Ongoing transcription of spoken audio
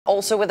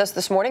Also with us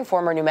this morning,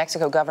 former New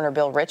Mexico Governor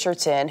Bill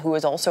Richardson, who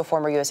is also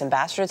former U.S.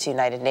 ambassador to the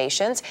United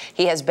Nations.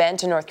 He has been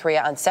to North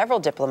Korea on several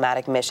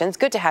diplomatic missions.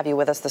 Good to have you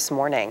with us this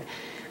morning.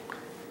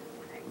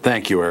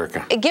 Thank you,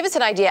 Erica. Give us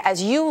an idea,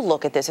 as you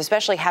look at this,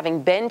 especially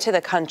having been to the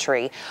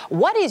country,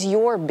 what is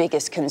your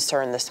biggest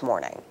concern this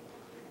morning?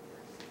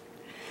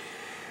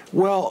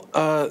 Well,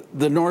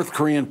 the North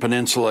Korean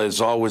peninsula is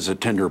always a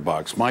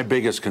tinderbox. My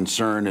biggest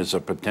concern is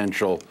a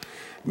potential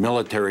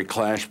military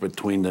clash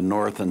between the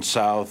North and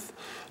South,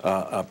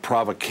 a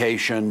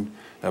provocation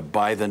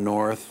by the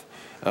North.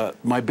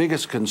 My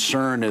biggest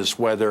concern is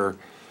whether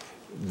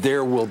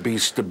there will be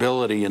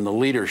stability in the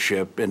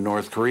leadership in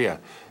North Korea.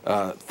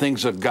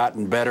 Things have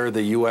gotten better.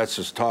 The U.S.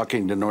 is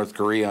talking to North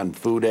Korea on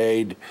food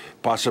aid,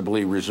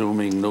 possibly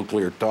resuming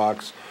nuclear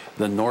talks.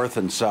 The North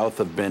and South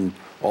have been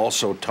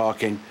also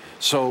talking.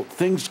 So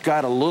things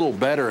got a little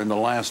better in the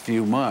last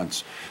few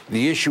months.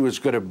 The issue is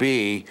going to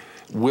be,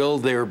 will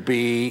there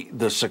be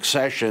the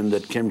succession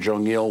that Kim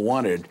Jong Il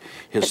wanted,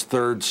 his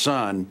third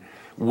son?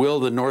 Will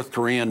the North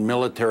Korean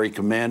military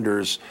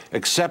commanders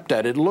accept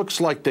that? It looks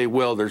like they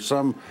will. There's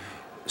some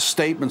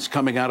statements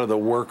coming out of the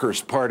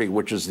Workers' Party,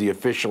 which is the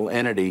official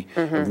entity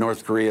of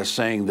North Korea,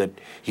 saying that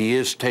he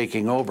is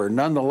taking over.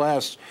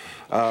 Nonetheless,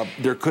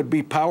 there could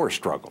be power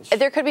struggles.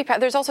 There could be.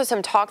 There's also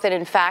some talk that,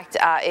 in fact,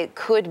 it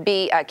could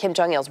be Kim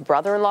Jong Il's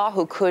brother-in-law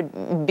who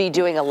could be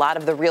doing a lot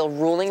of the real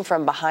ruling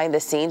from behind the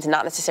scenes,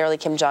 not necessarily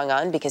Kim Jong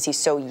Un, because he's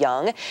so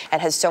young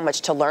and has so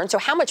much to learn. So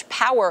how much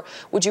power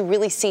would you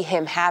really see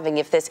him having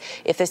if this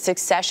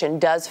succession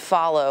does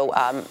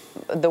follow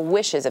the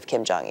wishes of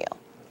Kim Jong Il?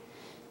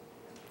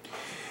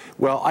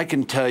 Well, I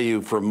can tell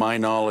you from my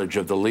knowledge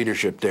of the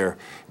leadership there,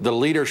 the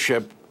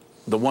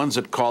ones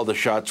that call the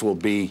shots will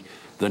be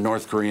the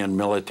North Korean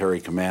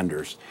military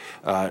commanders,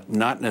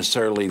 not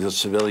necessarily the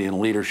civilian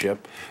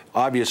leadership.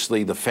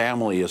 Obviously, the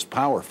family is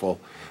powerful,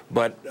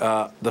 but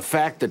the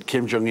fact that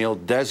Kim Jong Il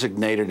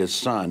designated his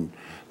son,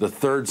 the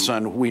third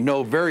son, we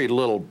know very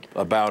little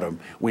about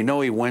him. We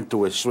know he went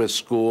to a Swiss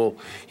school.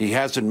 He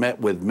hasn't met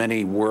with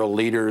many world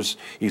leaders.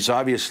 He's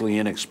obviously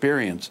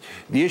inexperienced.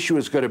 The issue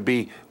is going to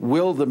be,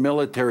 will the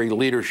military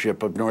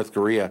leadership of North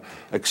Korea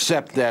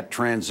accept that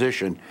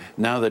transition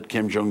now that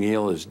Kim Jong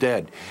Il is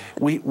dead?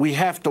 We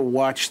have to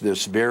watch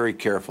this very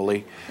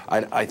carefully.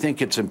 I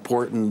think it's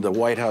important. The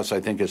White House, I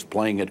think, is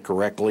playing it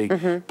correctly,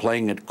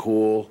 playing it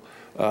cool,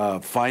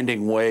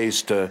 finding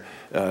ways to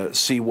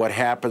see what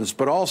happens,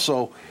 but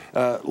also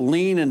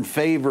lean in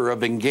favor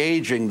of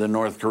engaging the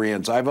North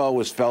Koreans. I've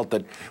always felt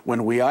that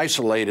when we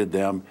isolated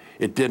them,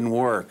 it didn't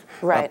work.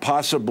 Right.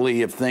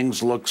 Possibly, if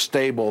things look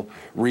stable,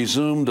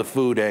 resume the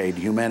food aid,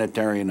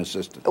 humanitarian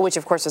assistance. Which,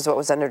 of course, is what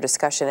was under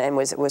discussion and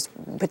was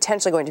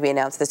potentially going to be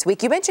announced this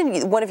week. You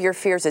mentioned one of your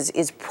fears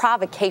is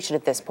provocation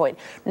at this point.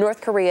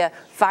 North Korea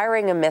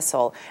firing a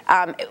missile,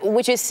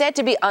 which is said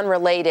to be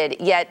unrelated,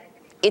 yet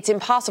it's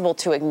impossible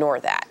to ignore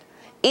that.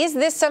 Is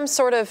this some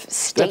sort of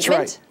statement? That's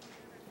right.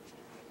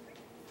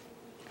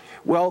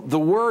 Well, the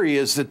worry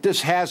is that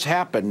this has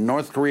happened.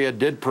 North Korea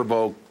did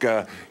provoke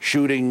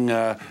shooting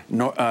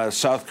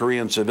South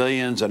Korean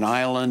civilians, an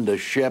island, a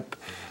ship.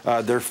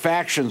 There are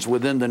factions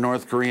within the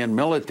North Korean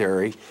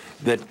military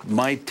that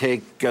might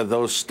take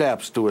those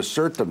steps to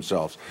assert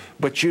themselves.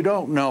 But you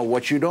don't know.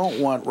 What you don't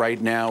want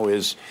right now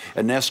is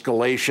an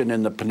escalation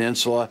in the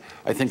peninsula.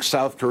 I think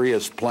South Korea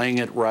is playing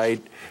it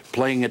right,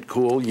 playing it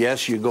cool.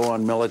 Yes, you go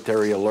on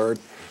military alert,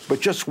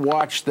 but just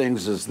watch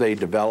things as they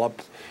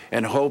develop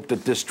and hope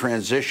that this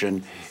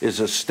transition is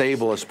as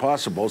stable as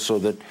possible so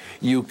that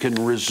you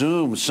can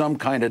resume some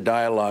kind of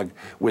dialogue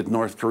with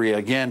North Korea.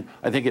 Again,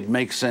 I think it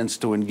makes sense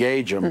to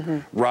engage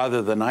them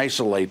rather than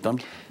isolate them,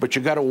 but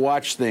you got to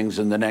watch things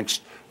in the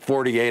next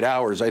 48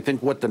 hours. I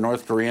think what the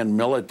North Korean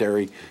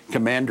military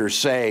commanders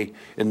say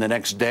in the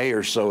next day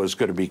or so is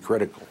going to be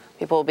critical.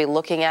 People will be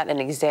looking at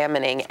and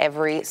examining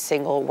every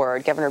single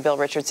word. Governor Bill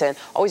Richardson,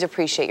 always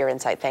appreciate your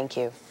insight. Thank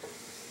you.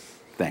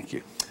 Thank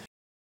you.